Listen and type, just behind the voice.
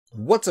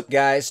What's up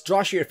guys,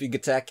 Josh here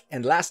of Tech,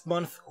 and last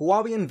month,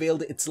 Huawei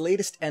unveiled its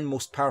latest and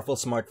most powerful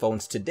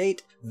smartphones to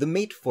date, the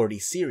Mate 40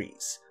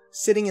 series.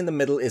 Sitting in the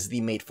middle is the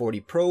Mate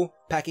 40 Pro,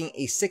 packing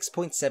a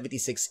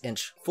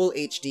 6.76-inch Full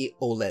HD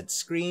OLED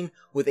screen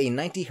with a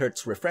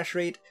 90Hz refresh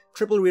rate,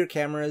 triple rear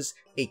cameras,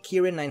 a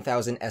Kirin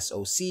 9000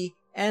 SoC,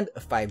 and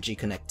 5G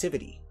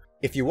connectivity.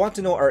 If you want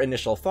to know our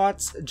initial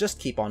thoughts, just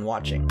keep on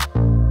watching.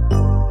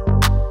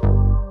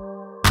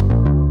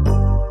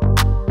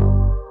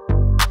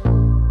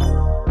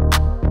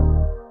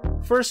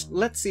 First,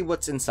 let's see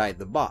what's inside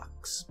the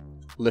box.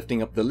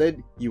 Lifting up the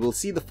lid, you will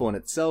see the phone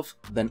itself,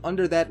 then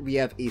under that we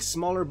have a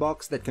smaller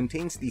box that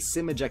contains the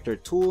SIM ejector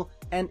tool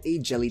and a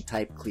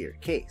jelly-type clear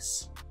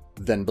case.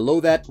 Then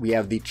below that, we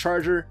have the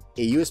charger,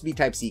 a USB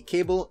Type-C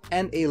cable,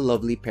 and a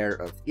lovely pair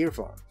of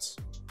earphones.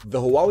 The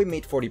Huawei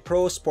Mate 40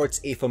 Pro sports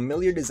a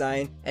familiar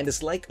design and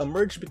is like a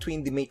merge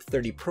between the Mate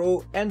 30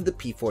 Pro and the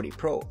P40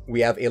 Pro.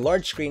 We have a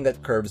large screen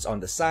that curves on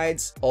the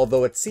sides,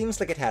 although it seems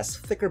like it has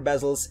thicker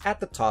bezels at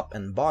the top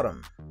and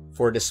bottom.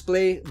 For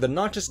display, the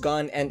notch is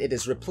gone and it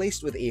is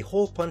replaced with a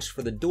hole punch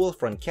for the dual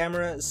front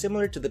camera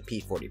similar to the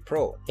P40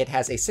 Pro. It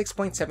has a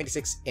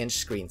 6.76-inch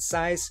screen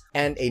size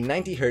and a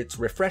 90Hz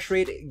refresh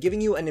rate,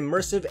 giving you an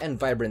immersive and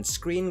vibrant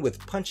screen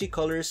with punchy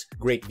colors,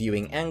 great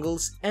viewing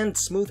angles, and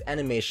smooth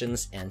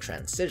animations and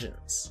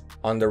transitions.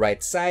 On the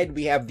right side,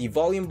 we have the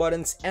volume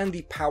buttons and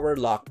the power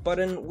lock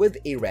button with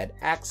a red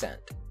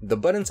accent. The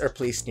buttons are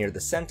placed near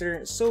the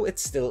center, so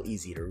it's still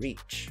easy to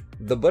reach.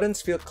 The buttons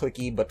feel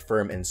clicky but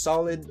firm and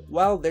solid,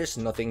 while there's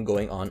nothing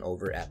going on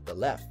over at the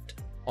left.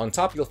 On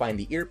top you'll find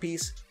the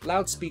earpiece,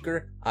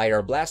 loudspeaker,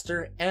 IR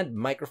blaster, and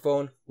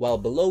microphone, while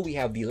below we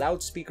have the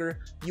loudspeaker,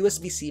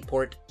 USB-C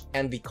port,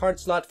 and the card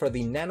slot for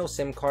the nano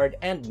SIM card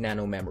and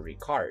nano memory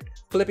card.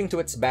 Flipping to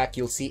its back,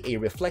 you'll see a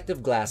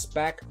reflective glass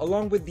back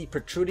along with the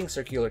protruding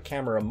circular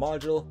camera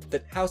module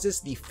that houses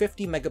the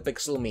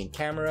 50-megapixel main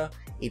camera,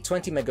 a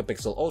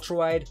 20-megapixel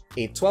ultrawide,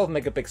 a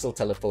 12-megapixel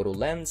telephoto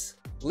lens,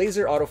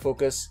 laser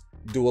autofocus,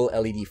 dual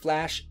LED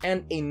flash,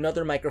 and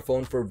another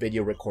microphone for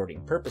video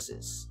recording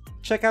purposes.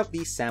 Check out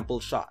these sample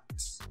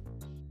shots.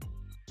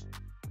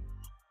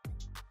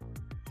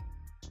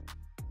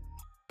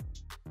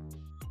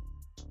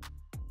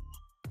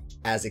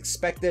 As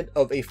expected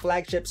of a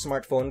flagship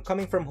smartphone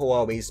coming from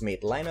Huawei's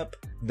Mate lineup,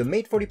 the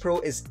Mate 40 Pro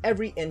is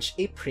every inch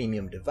a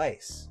premium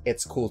device.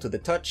 It's cool to the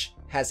touch,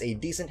 has a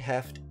decent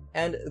heft,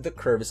 and the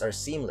curves are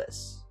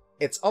seamless.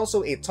 It's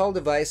also a tall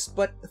device,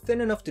 but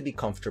thin enough to be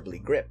comfortably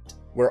gripped.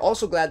 We're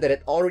also glad that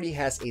it already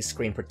has a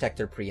screen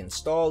protector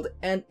pre-installed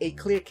and a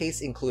clear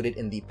case included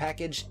in the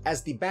package,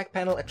 as the back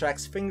panel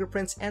attracts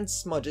fingerprints and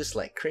smudges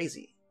like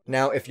crazy.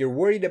 Now, if you're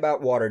worried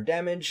about water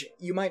damage,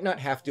 you might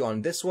not have to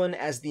on this one,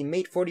 as the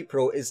Mate 40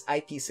 Pro is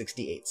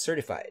IP68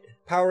 certified.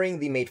 Powering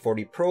the Mate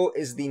 40 Pro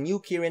is the new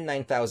Kirin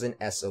 9000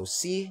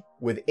 SoC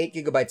with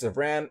 8GB of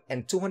RAM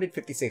and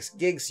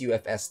 256GB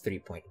UFS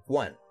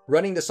 3.1.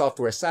 Running the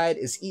software side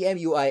is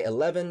EMUI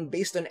 11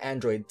 based on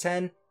Android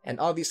 10, and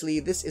obviously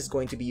this is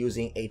going to be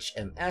using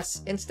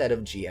HMS instead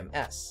of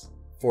GMS.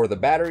 For the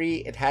battery,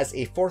 it has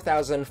a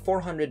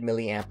 4,400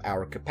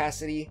 mAh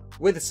capacity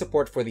with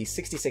support for the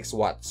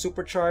 66-watt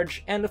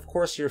supercharge and of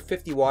course your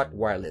 50-watt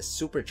wireless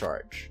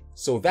supercharge.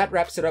 So that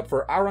wraps it up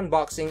for our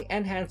unboxing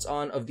and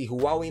hands-on of the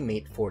Huawei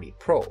Mate 40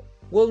 Pro.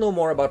 We'll know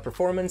more about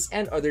performance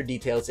and other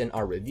details in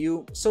our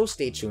review, so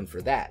stay tuned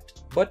for that.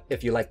 But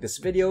if you like this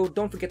video,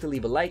 don't forget to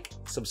leave a like,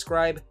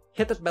 subscribe,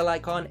 hit that bell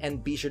icon,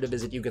 and be sure to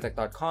visit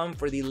yugatech.com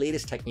for the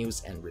latest tech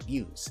news and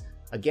reviews.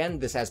 Again,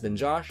 this has been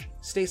Josh,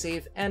 stay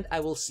safe, and I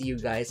will see you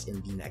guys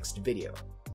in the next video.